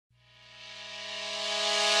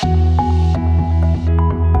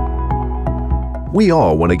We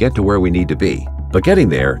all want to get to where we need to be, but getting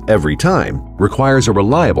there every time requires a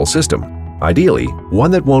reliable system, ideally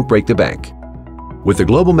one that won't break the bank. With the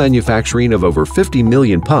global manufacturing of over 50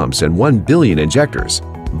 million pumps and 1 billion injectors,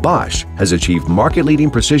 Bosch has achieved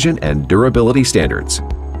market-leading precision and durability standards.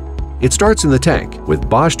 It starts in the tank with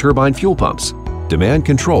Bosch turbine fuel pumps,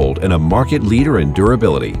 demand-controlled and a market leader in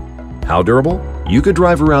durability. How durable? You could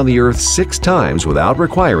drive around the Earth 6 times without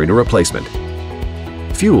requiring a replacement.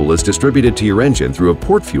 Fuel is distributed to your engine through a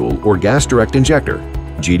port fuel or gas direct injector,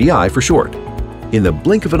 GDI for short. In the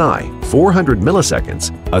blink of an eye, 400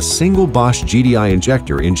 milliseconds, a single Bosch GDI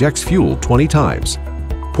injector injects fuel 20 times.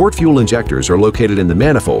 Port fuel injectors are located in the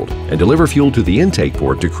manifold and deliver fuel to the intake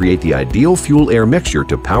port to create the ideal fuel-air mixture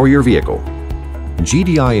to power your vehicle.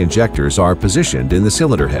 GDI injectors are positioned in the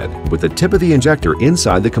cylinder head with the tip of the injector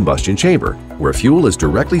inside the combustion chamber, where fuel is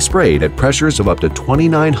directly sprayed at pressures of up to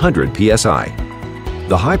 2,900 psi.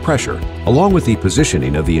 The high pressure, along with the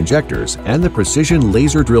positioning of the injectors and the precision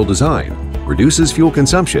laser drill design, reduces fuel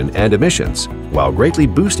consumption and emissions while greatly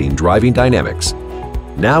boosting driving dynamics.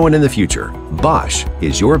 Now and in the future, Bosch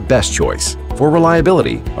is your best choice for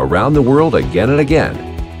reliability around the world again and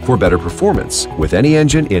again, for better performance with any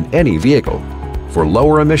engine in any vehicle, for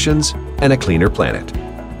lower emissions and a cleaner planet.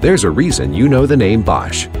 There's a reason you know the name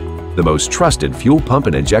Bosch, the most trusted fuel pump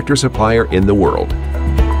and injector supplier in the world.